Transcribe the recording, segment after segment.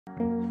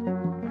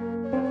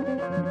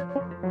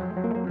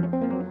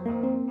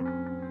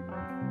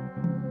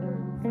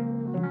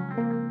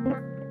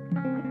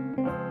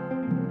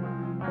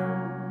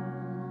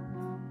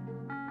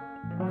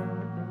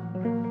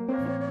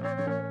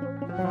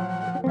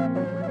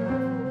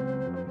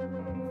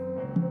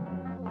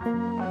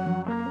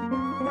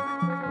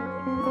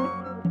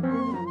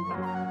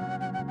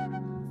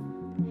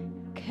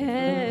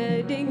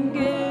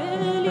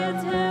ከድንግል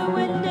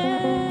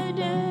የተወለደ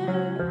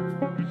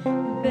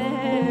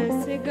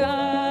በሥጋ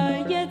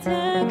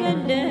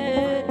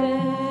የተገለጠ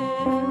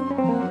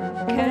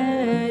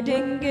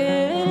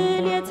ከድንግል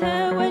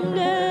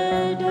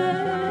የተወለደ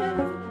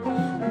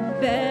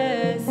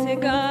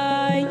በሥጋ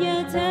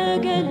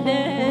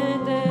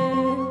የተገለጠ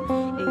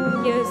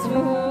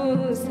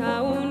ኢየሱስ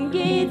አሁን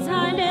ጌታ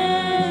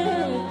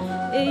ነው።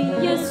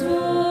 ኢየሱስ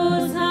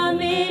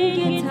አሜን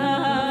ጌታ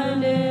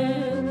ነው።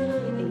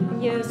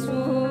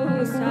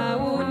 ኢየሱስ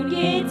አሁን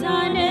ጌታ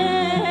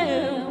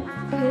ነው።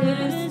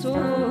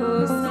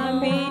 ክርስቶስ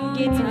አሜን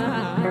ጌታ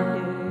ነው።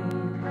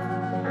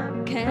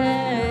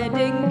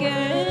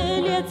 ከድንግል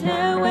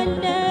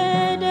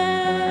የተወለደ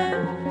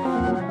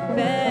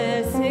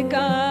በሥጋ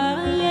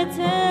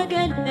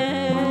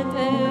የተገለጠ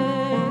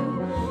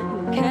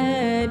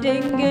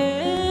ከድንግል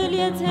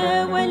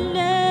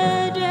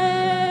የተወለደ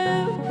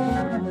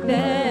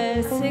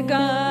በሥጋ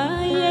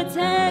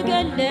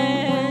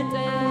የተገለጠ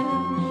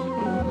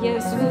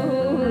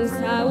ኢየሱስ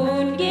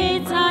አሁን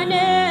ጌታ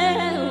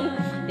ነው።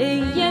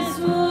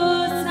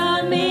 ኢየሱስ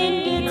አሜን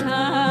ጌታ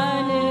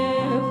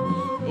ነው።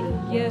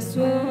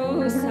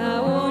 ኢየሱስ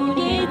አሁን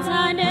ጌታ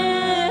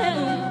ነው።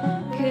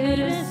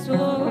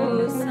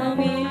 ክርስቶስ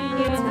አሜን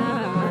ጌታ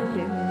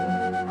ነው።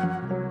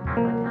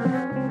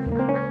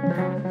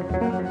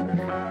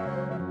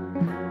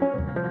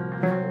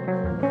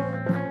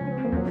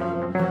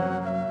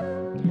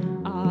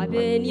 አብን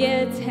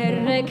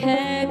የተረከ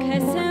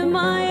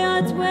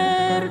ከሰማያት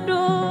ወርዶ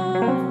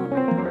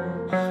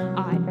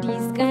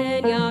አዲስ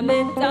ቀን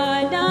ያመጣ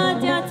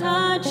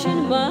ኃጢአታችን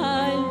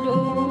ማልዶ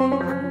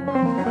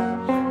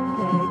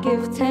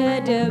በግፍ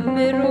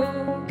ተደምሮ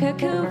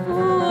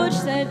ከክፉዎች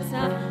ተርታ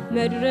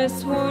መድረስ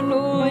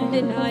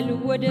ሆኖልናል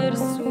ወደ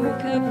እርሱ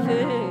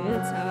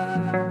ከፍታ።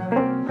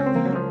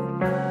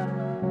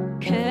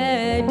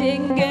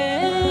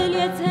 ከድንግል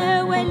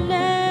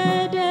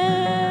የተወለደ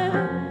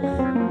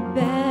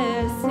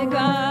በሥጋ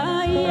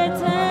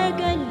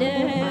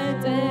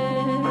የተገለጠ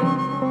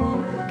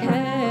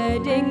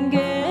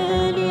ከድንግል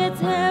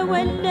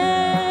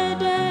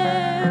የተወለደ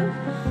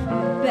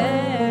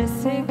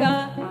በሥጋ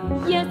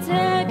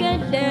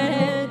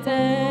የተገለጠ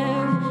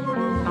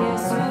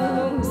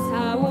ኢየሱስ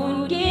አሁን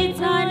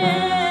ጌታ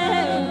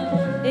ነው።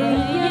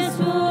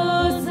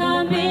 ኢየሱስ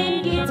አሜን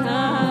ጌታ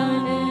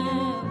ነው።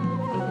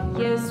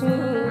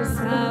 ኢየሱስ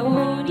አሁን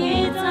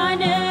ጌታ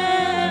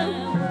ነው።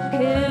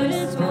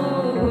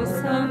 ክርስቶስ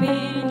አሜን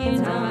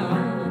ጌታ ነው።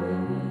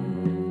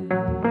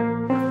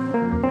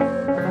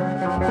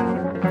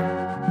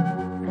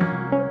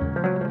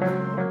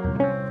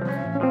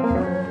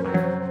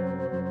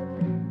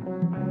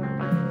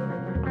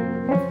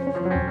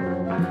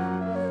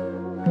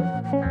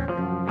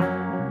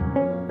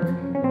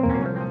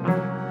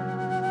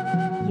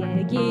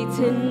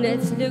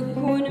 የጌትነት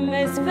ልኩን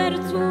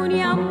መስፈርቱን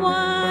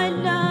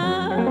ያሟላ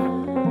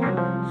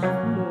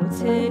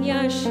ሞትን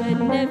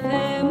ያሸነፈ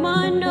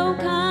ማነው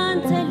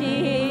ካንተ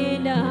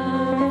ሌላ?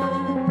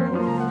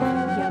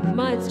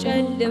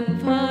 የማትጨልም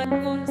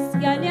ፋኖስ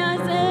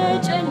ያልያዘ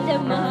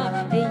ጨለማ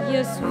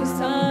ኢየሱስ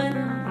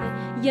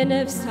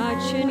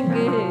የነፍሳችን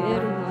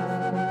ግርማ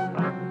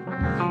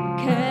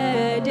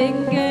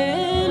ከድንግል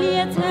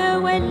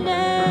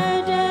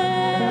የተወለደ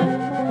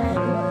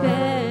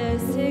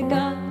በሥጋ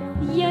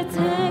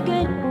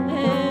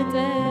የተገለጠ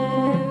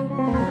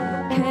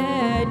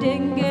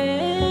ከድንግል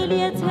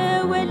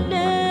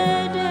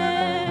የተወለደ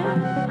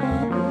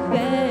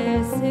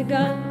በሥጋ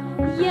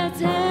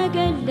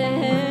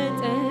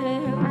የተገለጠ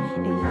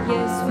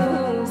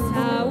ኢየሱስ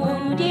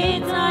አሁን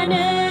ጌታ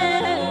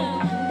ነው።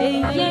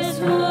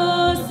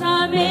 ኢየሱስ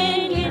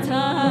አሜን ጌታ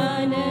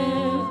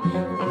ነው።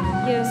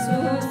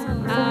 ኢየሱስ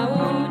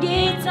አሁን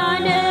ጌታ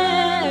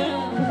ነው።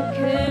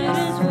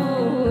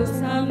 ክርስቶስ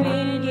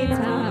አሜን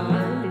ጌታ ነው።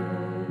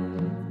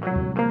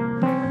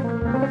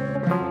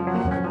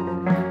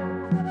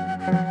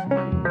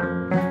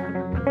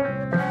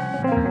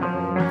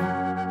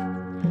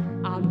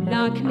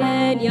 አምላክ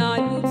ነን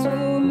ያሉቱ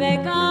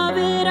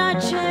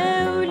መቃብራቸው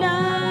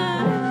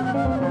ላይ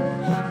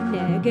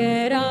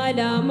ነገር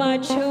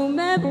ዓላማቸው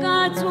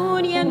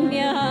መብቃቱን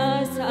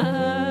የሚያሳይ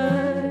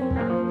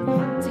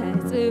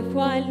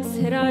ተጽፏል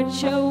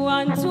ስራቸው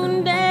አንቱ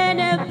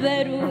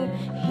እንደነበሩ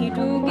ሂዱ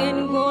ግን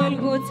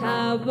ጎልጎታ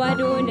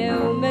ባዶ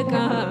ነው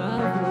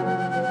መቃብሩ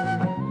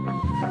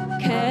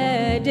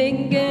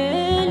ከድንግል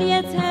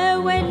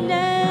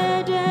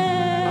የተወለደ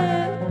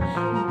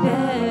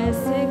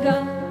በሥጋ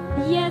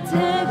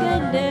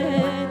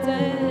የተገለጠ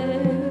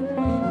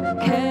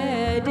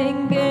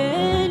ከድንግል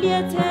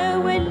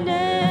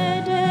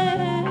የተወለደ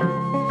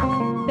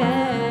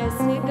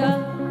በሥጋ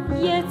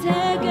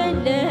የተገለጠ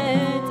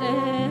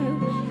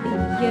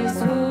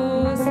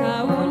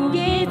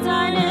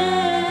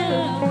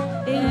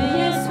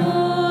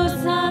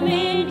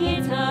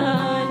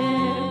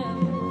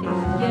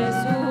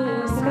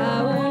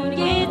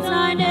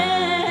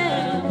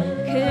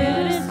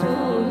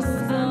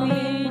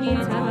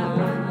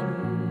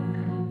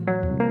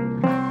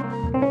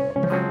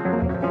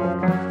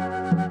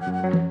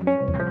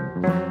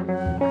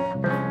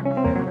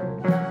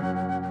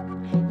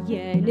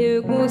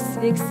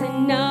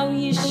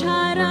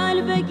ይሻራል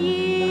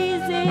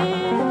በጊዜ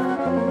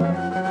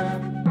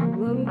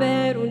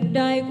ወንበሩ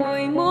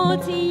እንዳይቆይ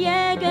ሞት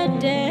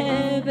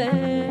እየገደበ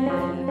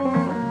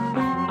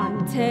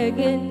አንተ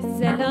ግን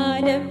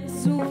ዘላለም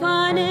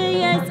ዙፋን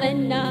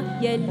የጸና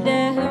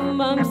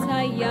የለህም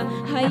አምሳያ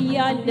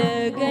ኃያል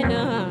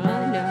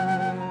ገናና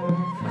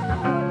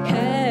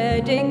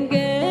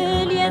ከድንግል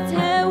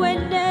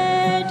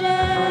የተወለደ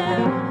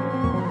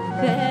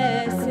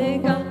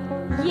በሥጋ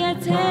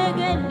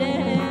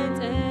የተገለጠ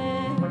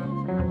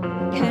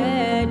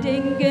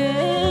ከድንግል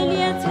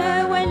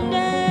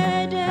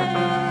የተወለደ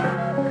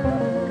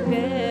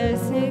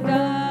በሥጋ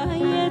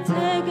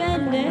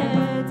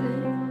የተገለጠ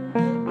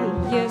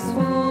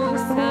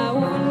ኢየሱስ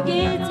አዎን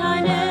ጌታ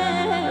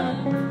ነው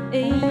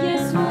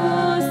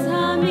ኢየሱስ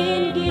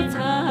አሜን ጌታ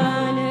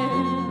ነው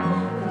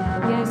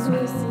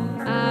ኢየሱስ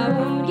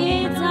አዎን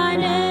ጌታ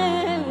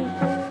ነው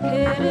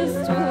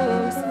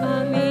ክርስቶስ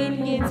አሜን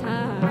ጌታ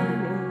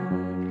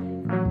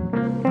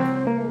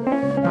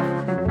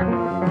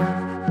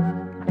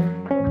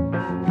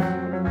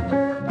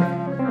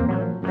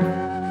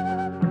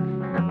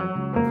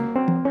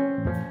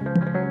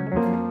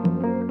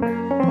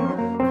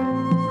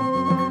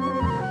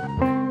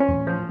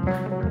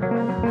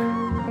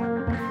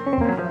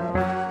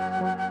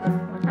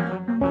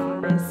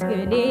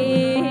ማመስገኔ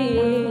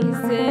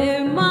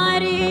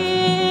ዝማሬ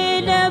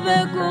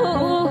ለበጎ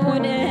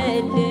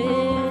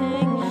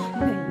ሆነልኝ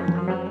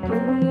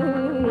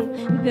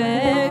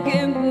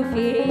በግንቡ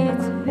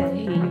ፊት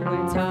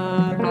በሕይወት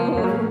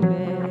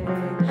አቆመኝ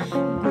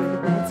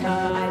ጉልበት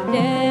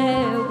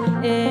አለው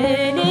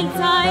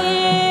እልልታዬ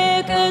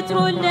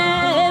ቅጥሩን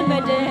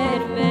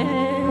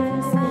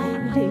ለመደርመስ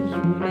ልዩ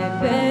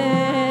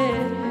ነበር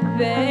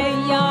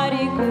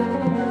በኢያሪኮ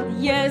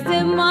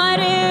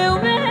የዝማሬው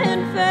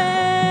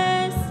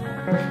መንፈስ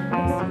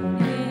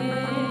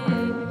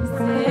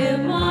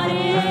ዝማሬ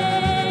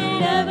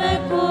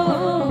ለበጎ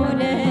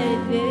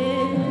ሆነልኝ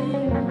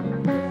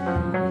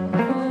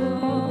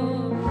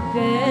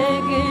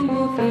በግንቡ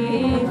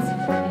ፊት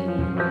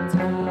በሕይወት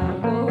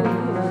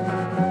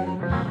አቆመኝ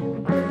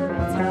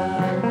ጉልበት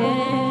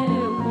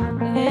አለው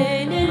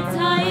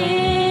እልልታዬ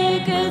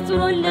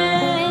ቅጥሩን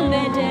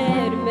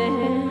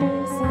ለመደርመስ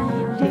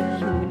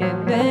ልዩ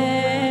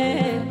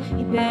ነበር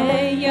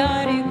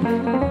በኢያሪኮ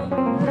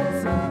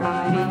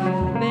ዝማሬው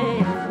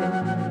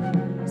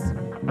መንፈስ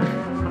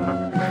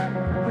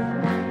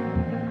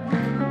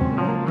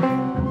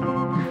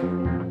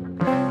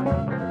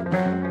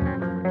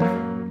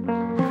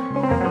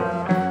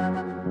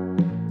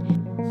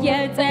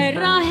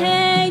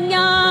የጠራኸኝ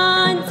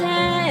አንተ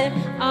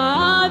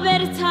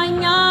አበርታኝ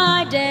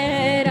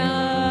አደራ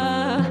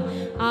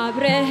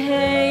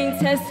አብረኸኝ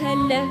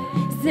ተሰለፍ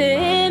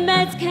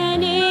ዝመት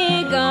ከኔ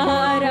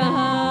ጋራ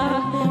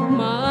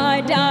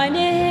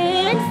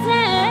ማዳንህን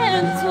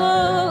ሰምቶ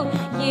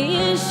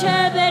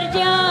ይሸበር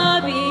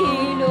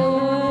ዲያብሎስ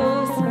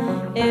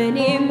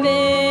እኔም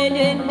እልል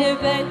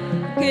ልበል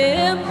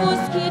ግንቡ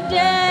እስኪደረመስ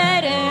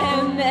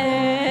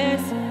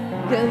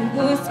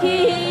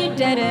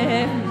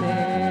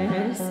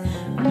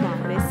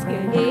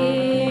ማመስገኔ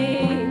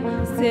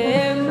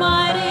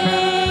ዝማሬ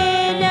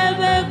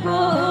ለበጎ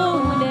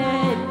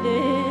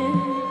ሆነልኝ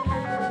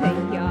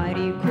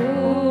በኢያሪኮ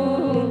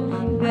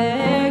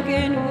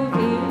በግንቡ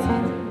ፊት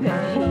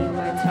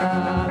በሕይወት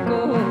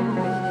አቆመኝ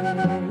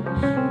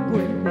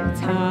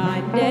ጉልበት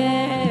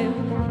አለው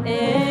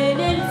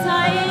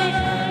እልልታዬ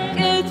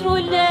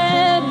ቅጥሩን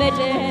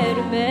ለመደርመስ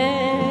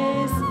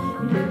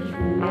ልዩ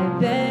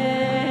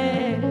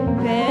ነበር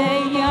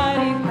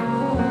በኢያሪኮ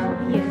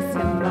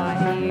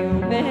የዝማሬው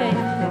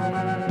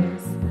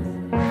መንፈስ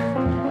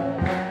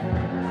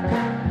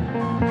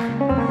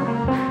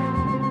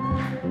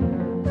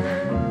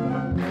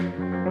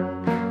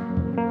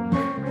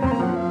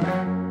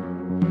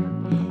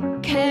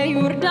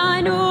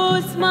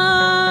ከዮርዳኖስ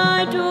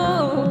ማዶ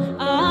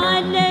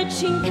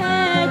አለችኝ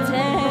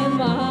ከተማ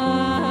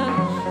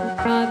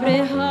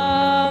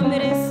አብርሃም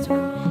ርስቱ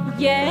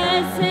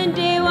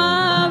የስንዴው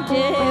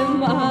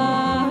አውድማ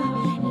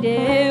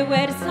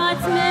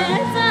ልወርሳት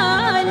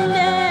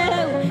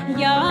መጣለው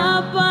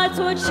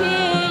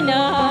የአባቶቼን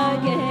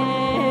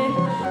አገር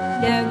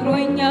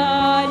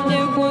ነግሮኛል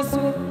ንጉሡ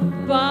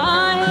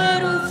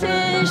ባህሩን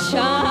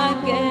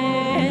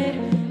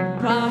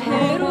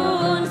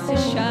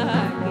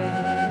ስሻገር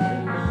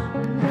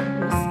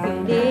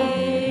ማመስገኔ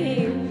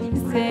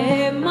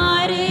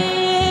ዝማሬ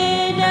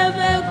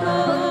ለበጎ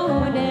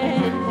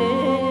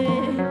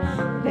ሆነልኝ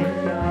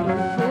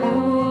በኢያሪኮ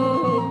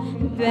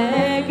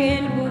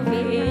በግንቡ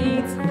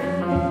ፊት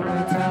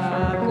በሕይወት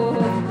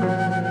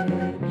አቆመኝ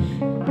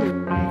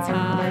ጉልበት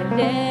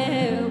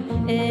አለው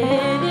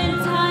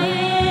እልልታዬ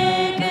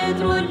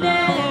ቅጥሩን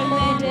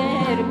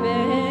ለመደርመስ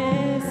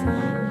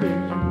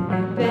ልዩ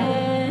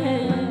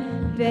ነበር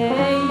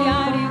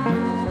በኢያሪኮ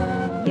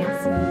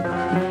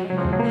የዝማሬው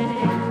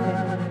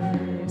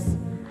መንፈስ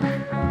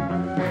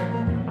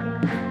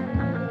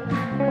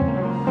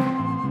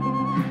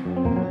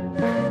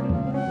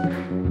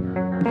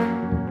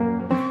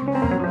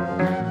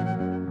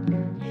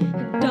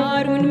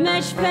ዳሩን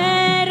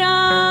መሽፈር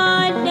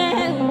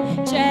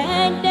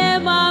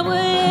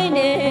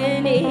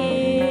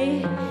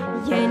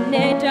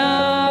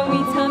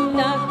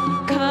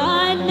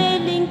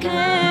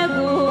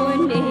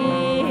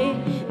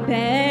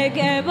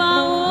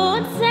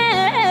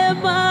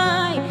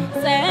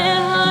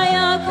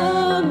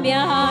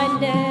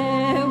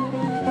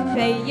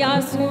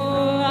በኢያሱ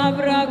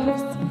አብራክ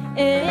ውስጥ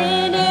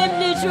እኔም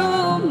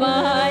ልጁም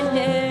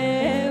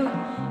አለው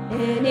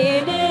እኔ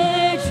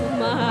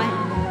ልጁም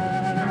አለው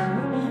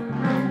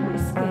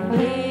መስገኔ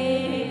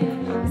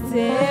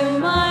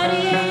ዝማሬ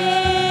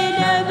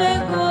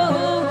ለበጎ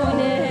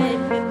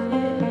ሆነልኝ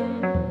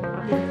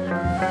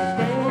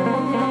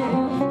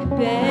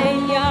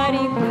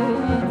በኢያሪኮ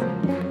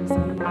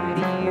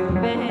ዝማሬው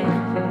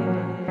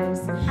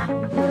መንፈስ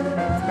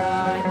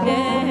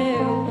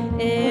አለው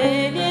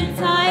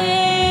እልልታዬ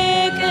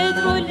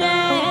ቅጥሩን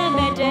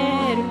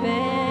ለመደርመስ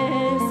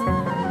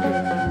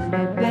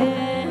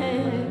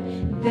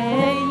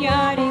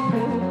በኢያሪኮ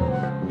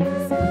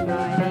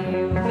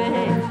ዝማሬው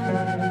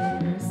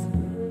መንፈስ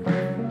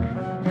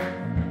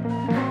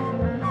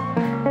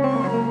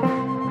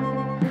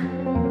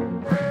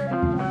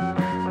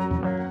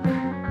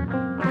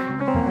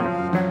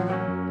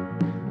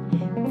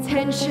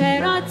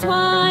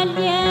ተንሸራቷል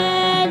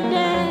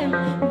የለም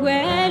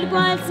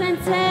ወልጓል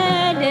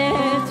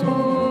ሰንሰለቱ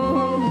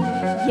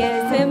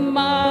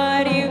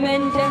የዝማሬው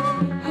መንደር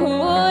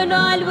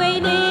ሆኗል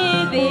ወይኔ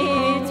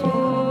ቤቱ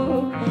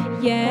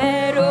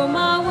የሮማ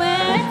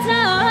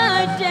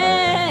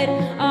ወታደር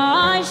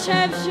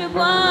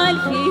አሸብሽቧል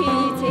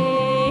ፊቴ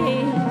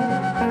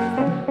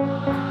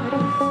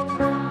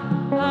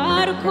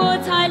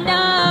ማርኮታል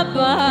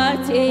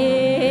አባቴ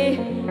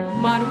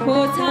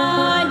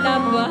ማርኮታል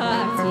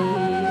አባቴ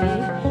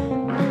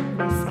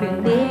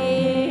መስገኔ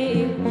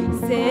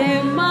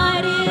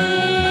ዝማሬ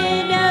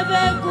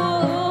ለበጎ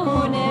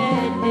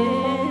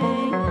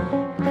ሆነልኝ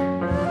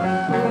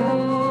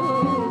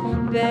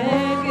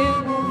በግቡ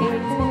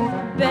ፊት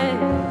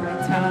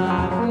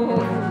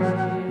በታቦር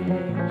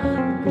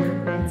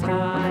ጉልበት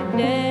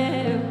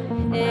አለው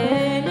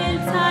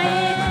እልልታዬ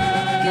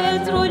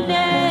ቅጥሩን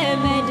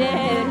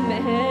ለመደርመስ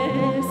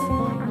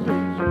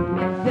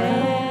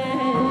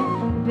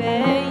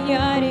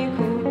በኢያሪኮ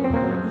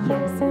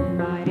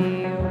የዝማሬው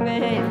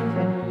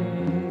መንፈስ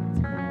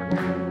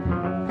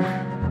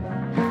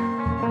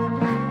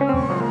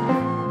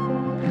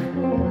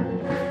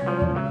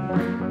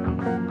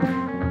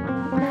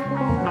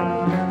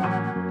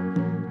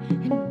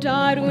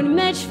ዳሩን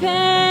መች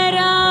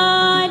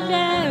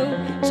ፈራለው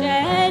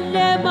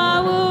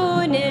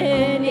ጨለማውን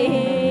እኔ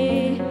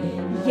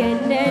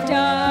የነ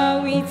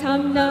ዳዊት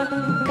አምላክ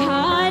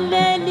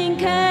ካለልኝ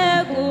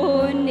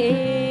ከጎኔ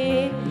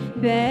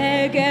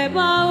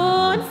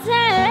በገባዖን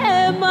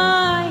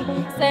ሰማይ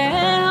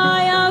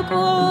ፀሐይ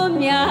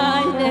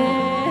አቆሜያለሁ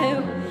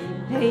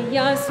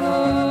በኢያሱ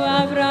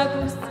አብራክ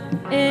ውስጥ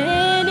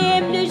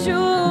እኔም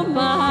ልጁም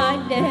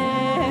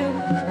አለው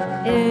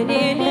እኔ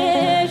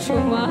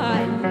ልጁም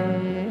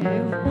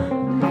አለው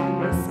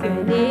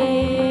መስገኔ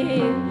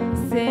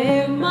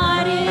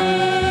ዝማሬ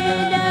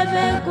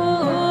ለበጎ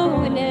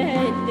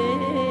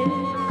ሆነልኝ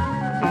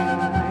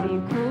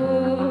በኢያሪኮ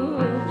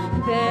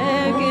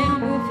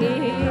በግንቡ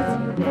ፊት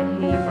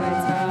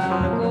ለሕይወት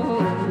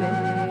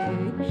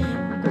አቆመኝ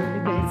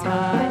ጉልበት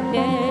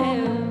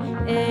አለው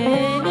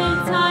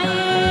እልልታዬ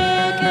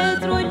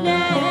ቅጥሩን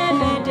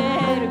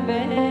ለመደርመስ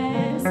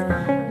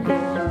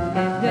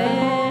ነበር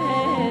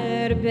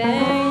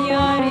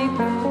በኢያሪኮ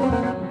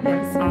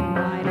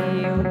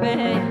በዝማሬው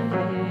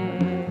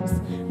መንፈስ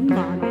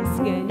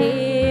ማመስገኔ